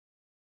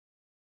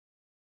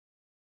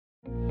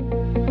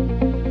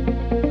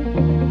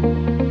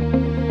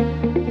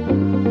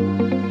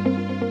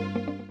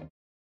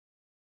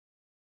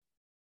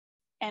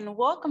And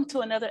welcome to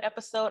another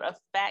episode of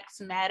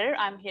Facts Matter.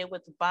 I'm here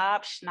with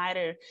Bob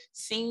Schneider,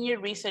 Senior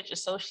Research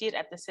Associate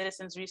at the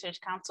Citizens Research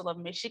Council of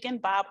Michigan.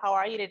 Bob, how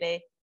are you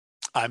today?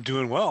 I'm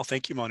doing well.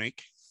 Thank you,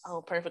 Monique.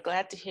 Oh, perfect.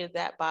 Glad to hear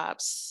that, Bob.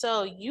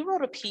 So you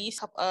wrote a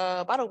piece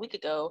about a week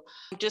ago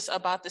just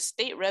about the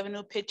state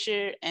revenue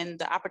picture and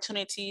the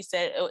opportunities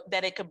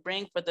that it could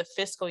bring for the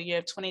fiscal year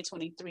of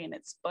 2023 and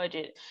its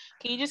budget.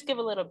 Can you just give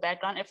a little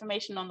background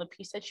information on the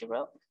piece that you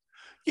wrote?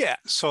 Yeah.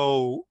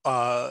 So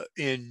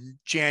in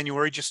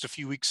January, just a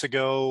few weeks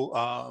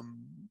ago,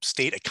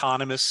 state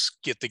economists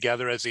get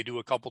together, as they do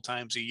a couple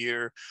times a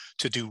year,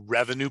 to do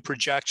revenue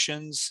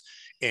projections.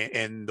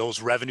 And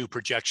those revenue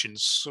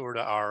projections sort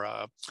of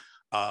are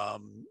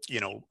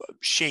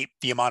shape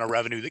the amount of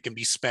revenue that can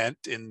be spent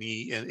in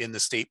the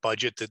state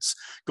budget that's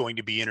going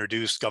to be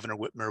introduced. Governor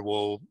Whitmer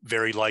will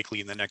very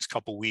likely in the next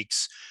couple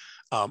weeks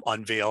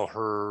unveil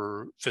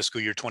her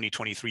fiscal year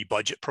 2023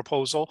 budget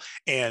proposal.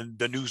 And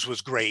the news was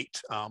great,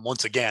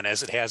 once again,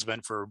 as it has been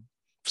for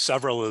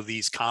several of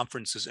these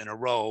conferences in a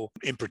row.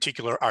 In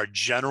particular, our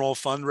general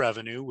fund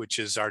revenue, which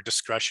is our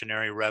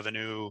discretionary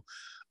revenue,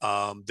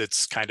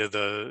 that's kind of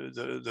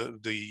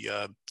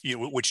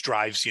which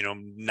drives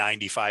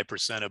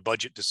 95% of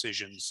budget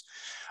decisions,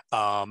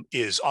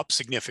 is up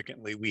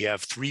significantly. We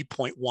have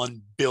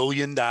 $3.1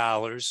 billion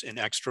in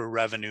extra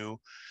revenue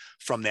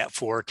from that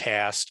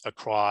forecast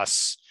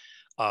across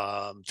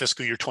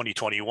fiscal year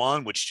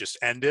 2021, which just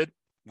ended.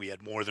 We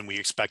had more than we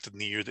expected in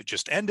the year that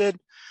just ended.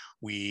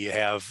 We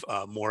have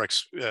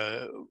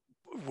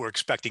we're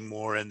expecting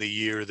more in the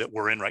year that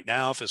we're in right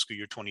now, fiscal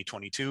year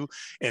 2022,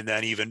 and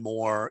then even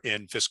more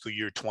in fiscal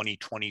year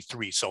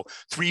 2023. So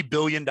 $3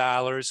 billion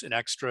in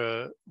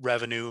extra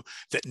revenue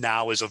that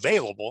now is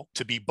available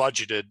to be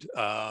budgeted,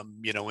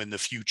 in the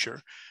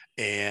future.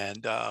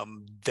 And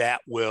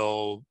that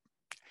will,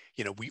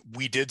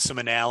 we did some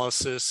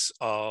analysis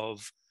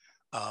of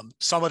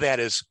some of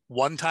that is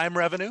one-time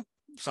revenue.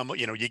 Some,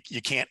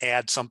 you can't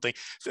add something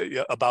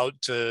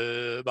about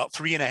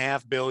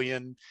 $3.5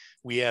 billion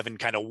we have in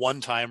kind of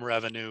one-time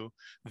revenue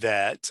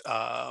that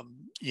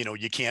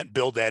you can't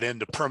build that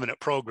into permanent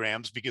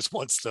programs, because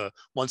once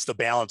the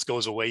balance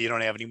goes away, you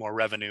don't have any more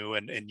revenue,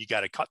 and you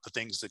got to cut the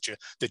things that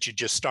you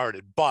just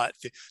started. But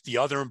the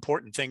other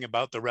important thing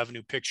about the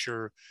revenue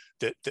picture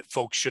that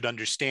folks should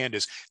understand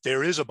is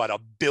there is about $1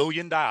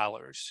 billion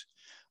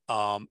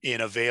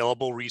in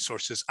available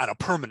resources on a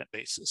permanent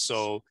basis.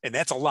 So, and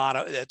that's a lot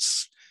of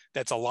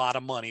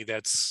money.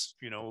 That's,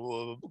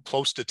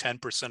 close to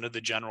 10% of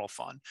the general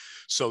fund.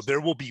 So there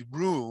will be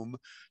room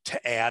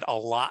to add a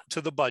lot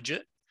to the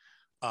budget.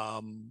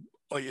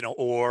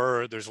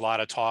 Or there's a lot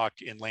of talk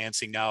in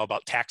Lansing now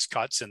about tax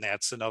cuts, and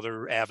that's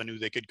another avenue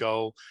they could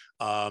go,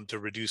 to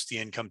reduce the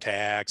income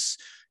tax,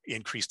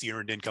 increase the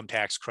earned income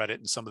tax credit,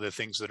 and some of the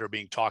things that are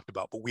being talked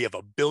about. But we have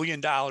 $1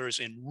 billion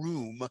in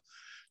room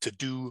to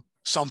do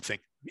something,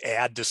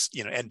 add this,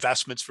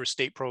 investments for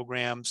state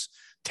programs,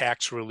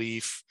 tax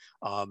relief,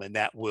 and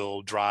that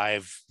will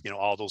drive,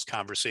 all those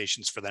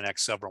conversations for the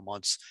next several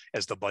months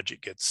as the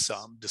budget gets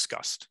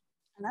discussed.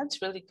 And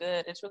that's really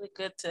good. It's really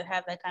good to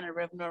have that kind of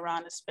revenue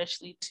around,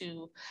 especially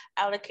to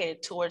allocate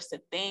it towards the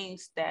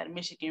things that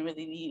Michigan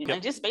really needs. Yep.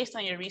 And just based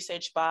on your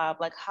research, Bob,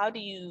 how do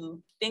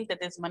you think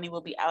that this money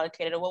will be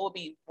allocated, or what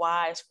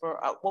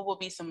would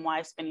be some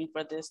wise spending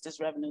for this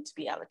revenue to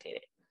be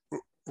allocated?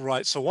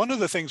 Right. So one of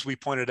the things we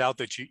pointed out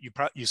that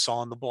you saw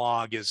on the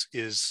blog is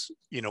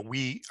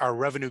our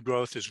revenue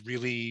growth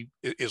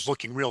is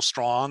looking real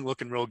strong,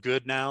 looking real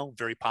good now,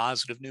 very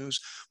positive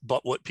news.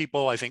 But what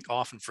people I think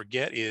often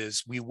forget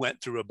is we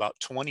went through about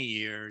 20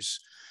 years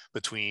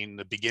between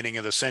the beginning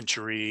of the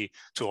century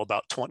to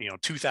about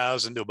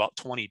 2000 to about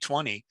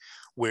 2020,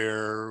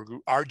 where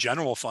our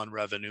general fund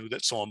revenue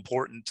that's so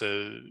important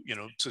to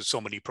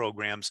so many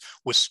programs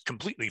was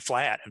completely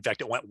flat. In fact,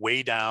 it went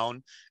way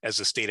down as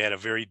the state had a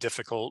very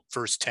difficult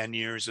first 10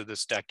 years of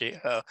this decade,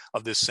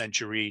 of this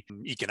century.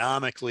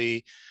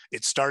 Economically,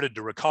 it started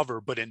to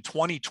recover, but in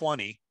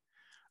 2020,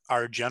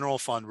 our general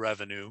fund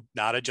revenue,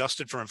 not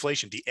adjusted for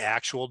inflation, the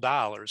actual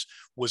dollars,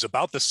 was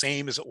about the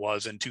same as it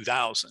was in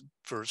 2000.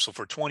 So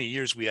for 20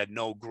 years, we had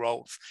no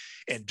growth.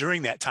 And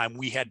during that time,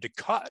 we had to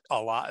cut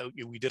a lot.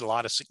 We did a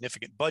lot of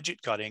significant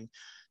budget cutting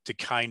to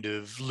kind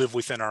of live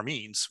within our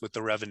means with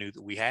the revenue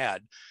that we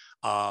had.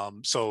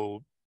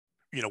 So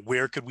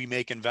where could we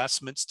make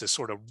investments to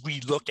sort of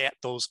relook at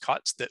those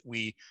cuts that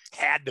we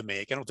had to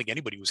make? I don't think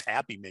anybody was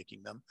happy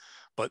making them,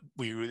 but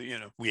we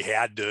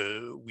had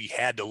to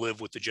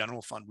live with the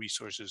general fund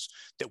resources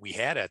that we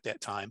had at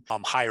that time.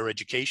 Higher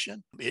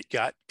education, it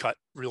got cut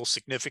real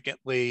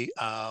significantly.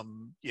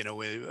 In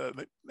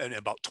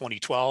about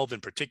 2012 in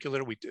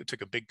particular, we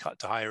took a big cut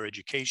to higher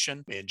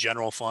education, and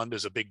general fund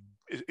is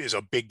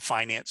a big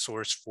finance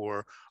source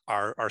for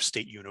our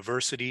state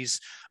universities.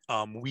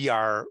 We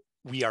are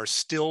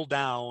still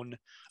down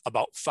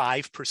about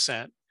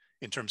 5%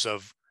 in terms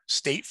of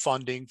state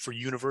funding for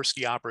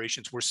university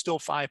operations. We're still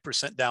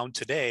 5% down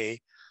today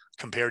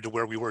compared to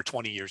where we were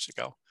 20 years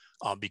ago,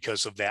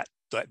 because of that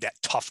that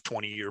tough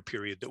 20-year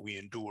period that we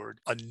endured.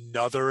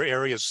 Another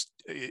area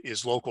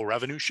is local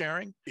revenue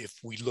sharing. If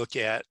we look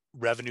at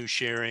revenue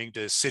sharing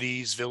to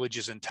cities,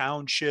 villages, and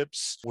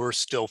townships, we're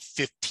still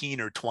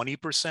 15 or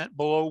 20%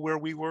 below where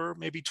we were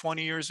maybe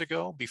 20 years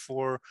ago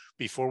before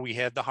we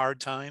had the hard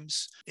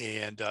times.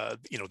 And,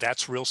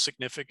 that's real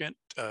significant.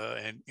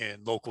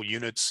 And local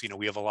units,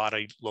 we have a lot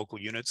of local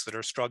units that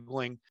are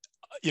struggling.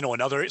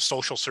 Another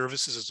social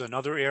services is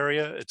another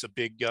area. It's a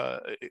big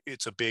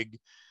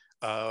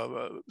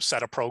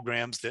set of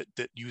programs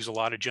that use a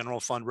lot of general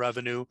fund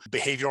revenue.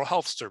 Behavioral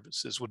health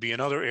services would be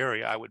another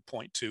area I would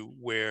point to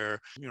where,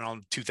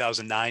 in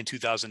 2009,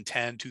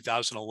 2010,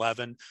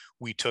 2011,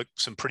 we took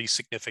some pretty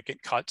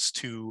significant cuts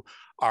to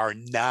our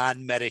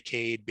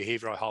non-Medicaid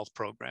behavioral health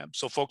program.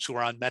 So folks who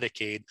are on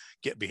Medicaid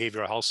get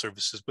behavioral health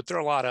services, but there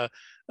are a lot of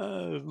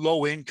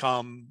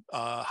low-income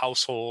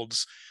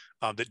households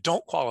that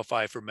don't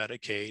qualify for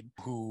Medicaid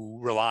who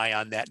rely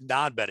on that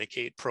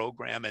non-Medicaid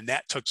program. And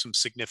that took some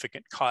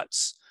significant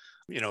cuts,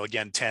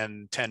 again,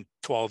 10,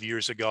 12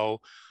 years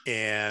ago.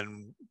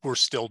 And we're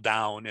still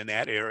down in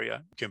that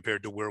area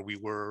compared to where we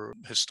were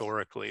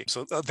historically.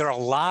 So there are a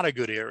lot of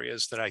good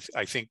areas that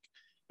I think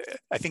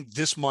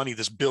this money,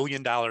 this $1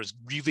 billion,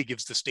 really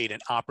gives the state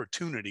an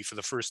opportunity for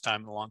the first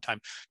time in a long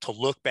time to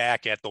look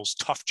back at those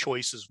tough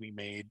choices we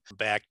made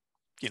back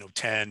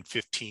 10,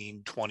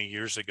 15, 20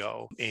 years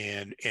ago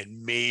and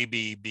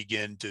maybe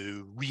begin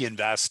to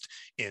reinvest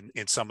in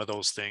some of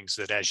those things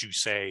that, as you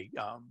say,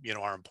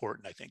 are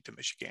important, I think, to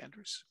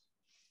Michiganders.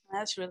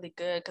 That's really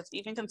good, because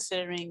even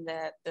considering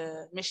that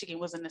Michigan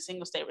was in a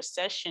single state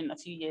recession a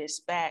few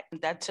years back,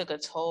 that took a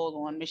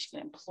toll on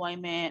Michigan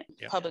employment,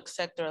 public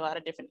sector, a lot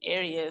of different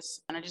areas.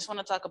 And I just want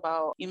to talk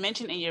about, you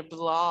mentioned in your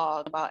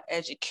blog about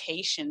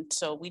education.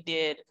 So we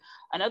did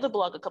another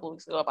blog a couple of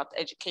weeks ago about the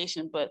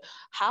education, but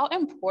how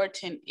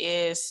important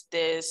is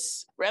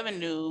this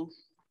revenue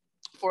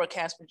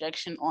forecast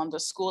projection on the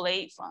school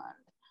aid fund?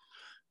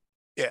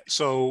 Yeah,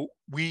 so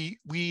we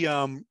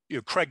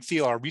Craig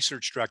Thiel, our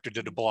research director,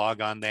 did a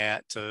blog on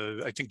that.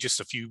 I think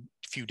just a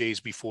few days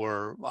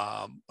before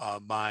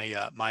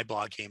my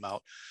blog came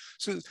out.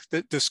 So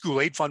the school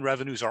aid fund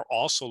revenues are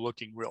also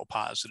looking real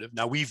positive.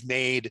 Now we've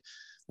made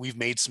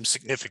some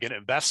significant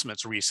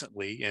investments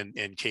recently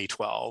in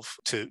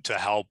K-12 to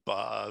help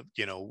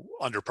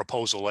under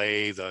Proposal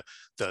A the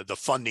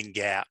funding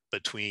gap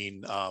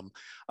between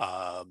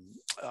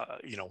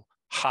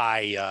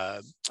high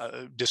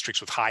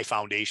districts with high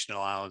foundation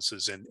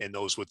allowances and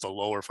those with the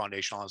lower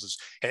foundation allowances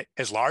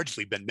has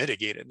largely been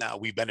mitigated. Now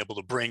we've been able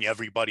to bring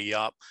everybody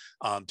up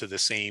to the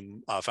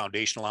same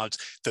foundation allowance.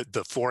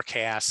 The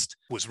forecast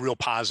was real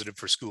positive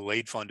for school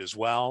aid fund as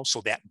well. So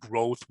that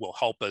growth will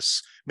help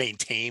us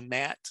maintain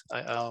that,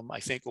 I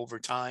think, over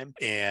time.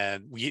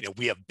 And we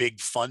have big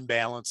fund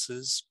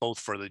balances, both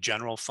for the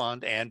general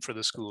fund and for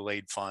the school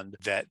aid fund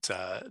that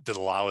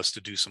allow us to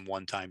do some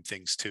one-time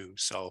things too.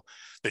 So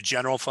the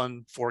general fund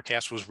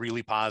forecast was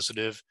really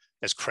positive.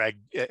 As Craig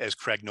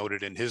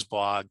noted in his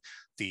blog,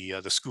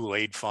 the school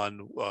aid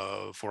fund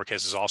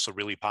forecast is also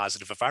really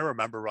positive. If I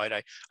remember right,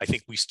 I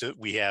think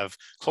we have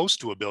close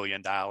to $1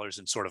 billion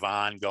in sort of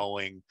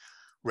ongoing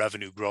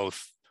revenue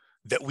growth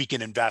that we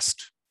can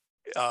invest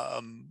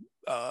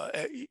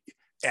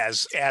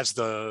as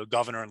the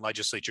governor and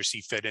legislature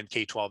see fit in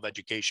K-12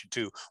 education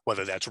too,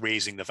 whether that's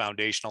raising the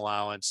foundation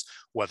allowance,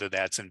 whether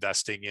that's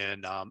investing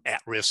in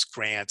at-risk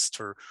grants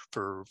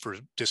for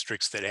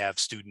districts that have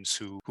students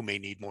who may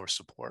need more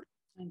support.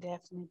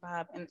 Definitely,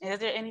 Bob. And is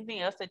there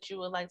anything else that you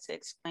would like to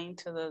explain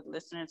to the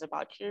listeners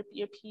about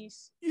your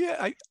piece?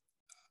 Yeah,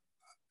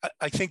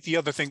 I think the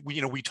other thing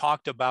we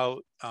talked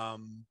about.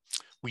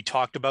 We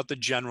talked about the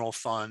general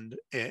fund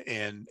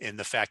and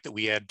the fact that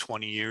we had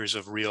 20 years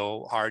of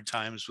real hard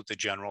times with the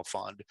general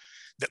fund,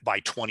 that by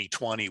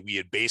 2020, we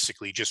had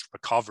basically just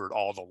recovered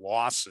all the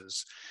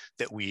losses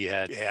that we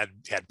had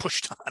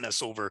pushed on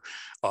us over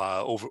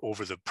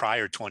the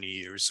prior 20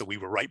 years. So we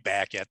were right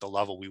back at the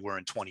level we were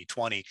in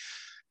 2020.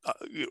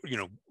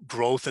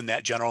 Growth in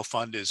that general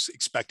fund is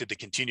expected to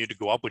continue to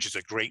go up, which is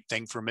a great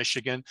thing for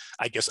Michigan.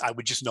 I guess I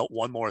would just note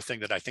one more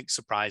thing that I think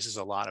surprises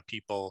a lot of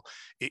people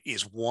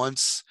is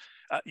once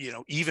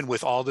even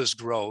with all this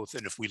growth,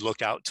 and if we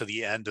look out to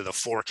the end of the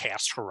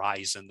forecast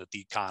horizon that the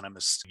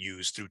economists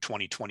use through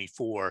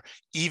 2024,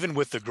 even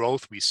with the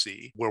growth we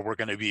see, where we're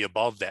going to be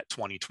above that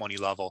 2020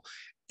 level,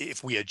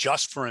 if we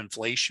adjust for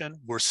inflation,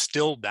 we're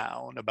still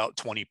down about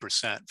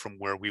 20% from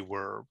where we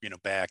were,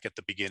 back at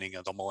the beginning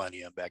of the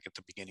millennium, back at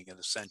the beginning of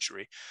the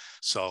century.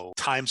 So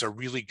times are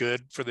really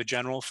good for the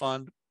general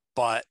fund.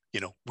 But,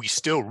 we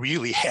still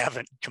really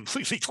haven't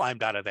completely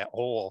climbed out of that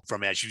hole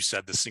from, as you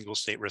said, the single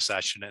state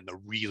recession and the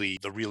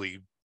really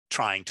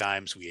trying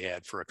times we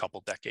had for a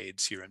couple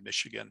decades here in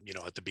Michigan,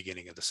 at the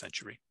beginning of the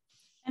century.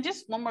 And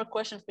just one more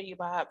question for you,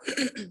 Bob.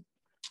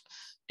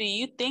 Do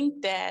you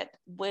think that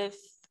with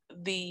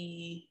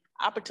the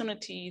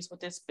opportunities with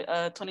this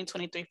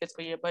 2023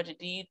 fiscal year budget,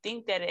 do you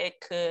think that it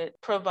could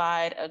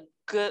provide a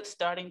good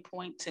starting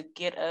point to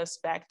get us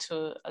back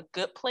to a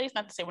good place.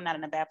 Not to say we're not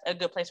in a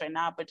good place right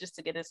now, but just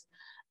to get us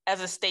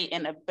as a state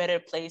in a better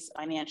place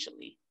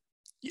financially.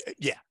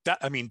 Yeah,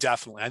 I mean,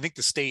 definitely. I think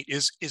the state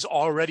is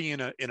already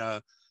in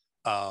a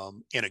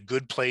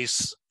good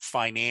place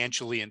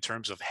financially in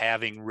terms of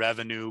having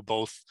revenue,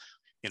 both,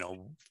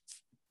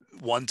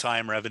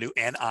 one-time revenue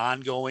and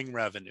ongoing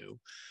revenue.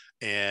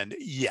 And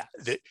yeah,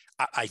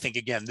 I think,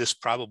 again, this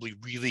probably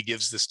really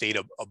gives the state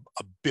 $1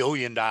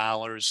 billion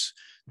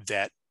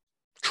that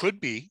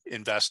could be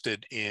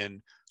invested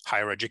in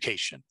higher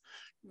education.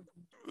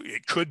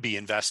 It could be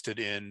invested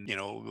in,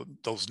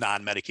 those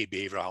non-Medicaid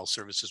behavioral health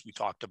services we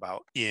talked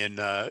about, in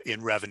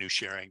revenue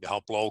sharing to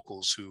help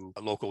local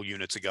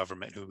units of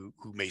government who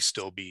may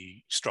still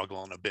be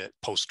struggling a bit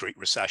post-Great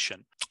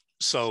Recession.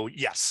 So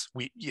yes,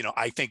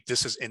 I think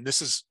this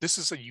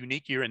is a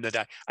unique year in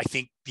that I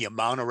think the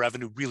amount of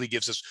revenue really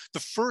gives us the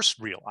first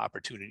real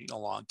opportunity in a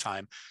long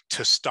time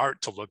to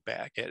start to look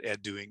back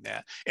at doing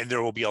that. And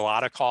there will be a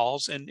lot of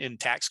calls, and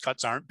tax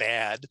cuts aren't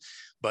bad,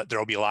 but there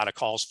will be a lot of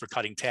calls for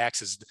cutting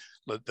taxes.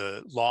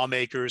 The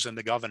lawmakers and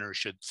the governor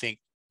should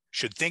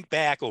think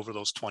back over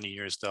those 20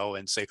 years, though,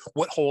 and say,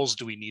 what holes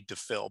do we need to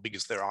fill?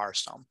 Because there are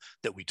some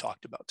that we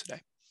talked about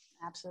today.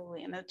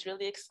 Absolutely. And it's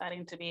really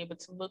exciting to be able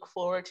to look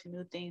forward to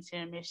new things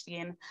here in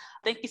Michigan.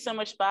 Thank you so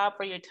much, Bob,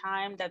 for your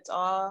time. That's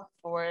all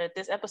for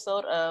this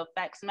episode of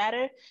Facts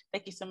Matter.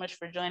 Thank you so much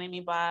for joining me,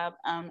 Bob.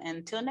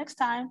 Until next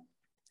time.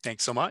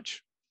 Thanks so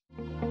much.